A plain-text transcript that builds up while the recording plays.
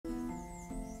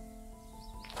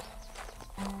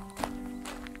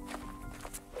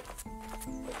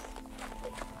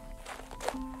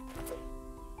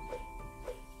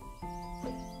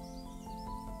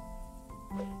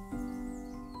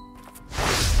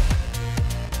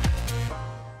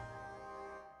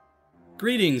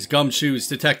Greetings, gumshoes,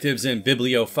 detectives, and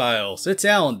bibliophiles. It's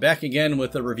Alan, back again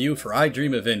with a review for I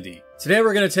Dream of Indie. Today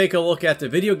we're going to take a look at the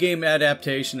video game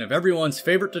adaptation of everyone's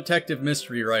favorite detective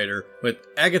mystery writer with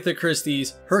Agatha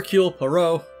Christie's Hercule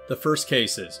Poirot, The First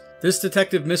Cases. This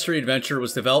detective mystery adventure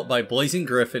was developed by Blazing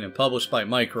Griffin and published by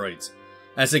Microids.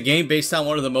 As a game based on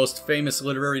one of the most famous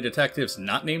literary detectives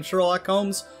not named Sherlock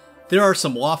Holmes, there are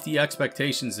some lofty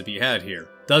expectations to be had here.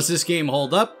 Does this game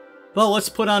hold up? Well, let's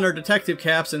put on our detective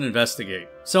caps and investigate.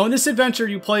 So in this adventure,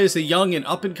 you play as a young and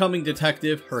up-and-coming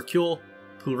detective, Hercule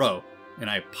Poirot. And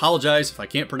I apologize if I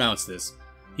can't pronounce this.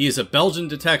 He is a Belgian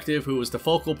detective who is the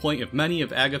focal point of many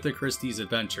of Agatha Christie's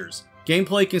adventures.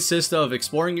 Gameplay consists of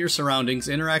exploring your surroundings,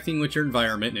 interacting with your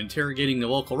environment, and interrogating the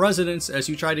local residents as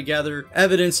you try to gather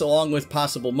evidence along with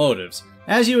possible motives.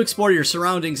 As you explore your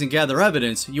surroundings and gather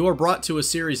evidence, you are brought to a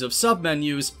series of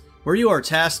sub-menus where you are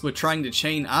tasked with trying to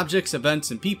chain objects,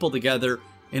 events, and people together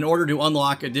in order to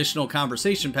unlock additional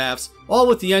conversation paths, all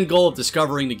with the end goal of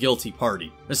discovering the guilty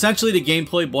party. Essentially, the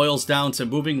gameplay boils down to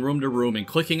moving room to room and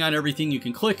clicking on everything you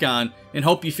can click on and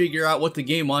hope you figure out what the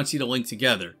game wants you to link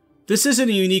together. This isn't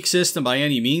a unique system by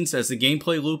any means, as the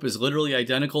gameplay loop is literally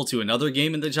identical to another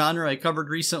game in the genre I covered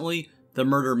recently, the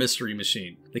Murder Mystery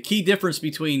Machine. The key difference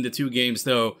between the two games,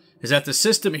 though, is that the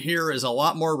system here is a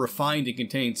lot more refined and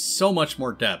contains so much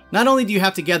more depth. Not only do you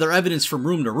have to gather evidence from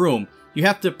room to room, you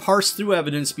have to parse through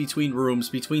evidence between rooms,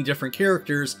 between different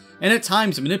characters, and at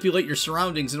times manipulate your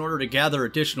surroundings in order to gather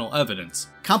additional evidence.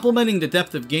 Complementing the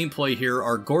depth of gameplay here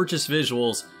are gorgeous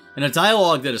visuals and a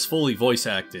dialogue that is fully voice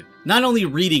acted. Not only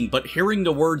reading, but hearing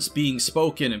the words being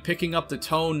spoken and picking up the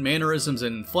tone, mannerisms,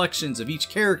 and inflections of each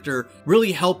character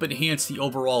really help enhance the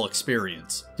overall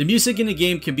experience. The music in the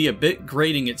game can be a bit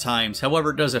grating at times,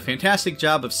 however it does a fantastic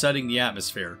job of setting the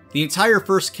atmosphere. The entire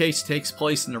first case takes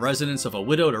place in the residence of a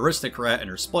widowed aristocrat and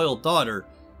her spoiled daughter,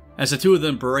 as the two of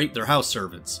them berate their house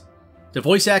servants. The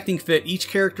voice acting fit each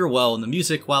character well, and the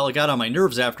music, while it got on my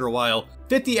nerves after a while,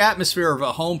 fit the atmosphere of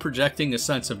a home projecting a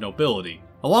sense of nobility.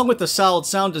 Along with the solid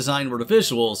sound design were the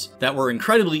visuals that were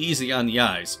incredibly easy on the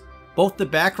eyes. Both the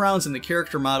backgrounds and the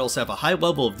character models have a high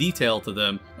level of detail to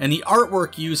them, and the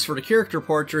artwork used for the character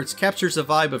portraits captures the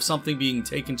vibe of something being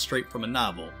taken straight from a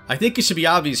novel. I think it should be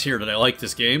obvious here that I like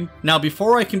this game. Now,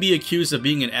 before I can be accused of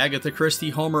being an Agatha Christie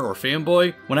homer or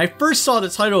fanboy, when I first saw the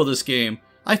title of this game,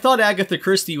 I thought Agatha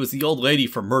Christie was the old lady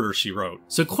from Murder, She Wrote.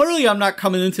 So clearly I'm not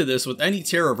coming into this with any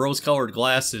tear of rose-colored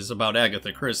glasses about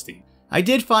Agatha Christie. I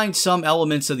did find some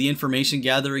elements of the information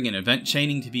gathering and event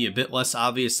chaining to be a bit less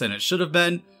obvious than it should have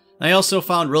been. I also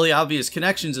found really obvious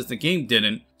connections that the game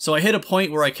didn't, so I hit a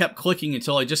point where I kept clicking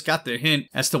until I just got the hint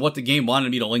as to what the game wanted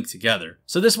me to link together.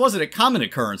 So this wasn't a common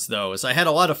occurrence though, as I had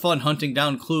a lot of fun hunting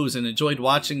down clues and enjoyed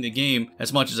watching the game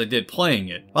as much as I did playing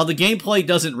it. While the gameplay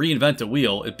doesn't reinvent the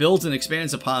wheel, it builds and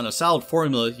expands upon a solid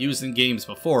formula used in games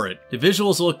before it. The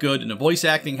visuals look good and the voice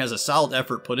acting has a solid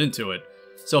effort put into it.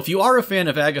 So if you are a fan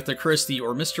of Agatha Christie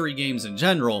or mystery games in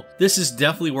general, this is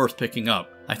definitely worth picking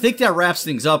up. I think that wraps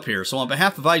things up here, so on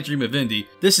behalf of I Dream of Indie,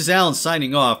 this is Alan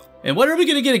signing off, and when are we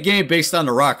going to get a game based on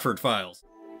the Rockford Files?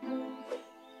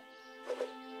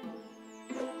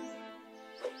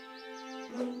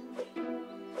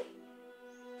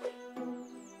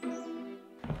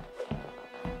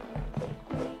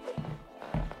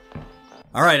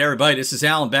 Alright everybody, this is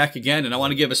Alan back again, and I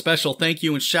want to give a special thank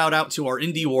you and shout out to our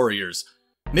indie warriors.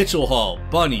 Mitchell Hall,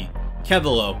 Bunny,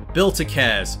 Kevilo, Bill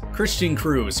Takaz, Christian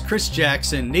Cruz, Chris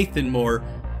Jackson, Nathan Moore,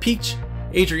 Peach,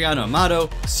 Adriana Amato,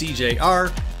 CJR,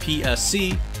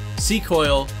 PSC,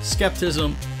 C-Coil,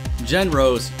 Skeptism, Jen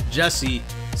Rose, Jesse,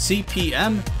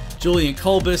 CPM, Julian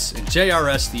Colbus, and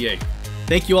JRSDA.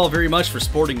 Thank you all very much for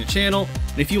supporting the channel,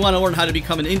 and if you want to learn how to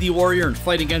become an indie warrior and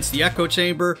fight against the echo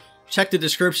chamber, check the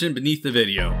description beneath the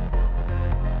video.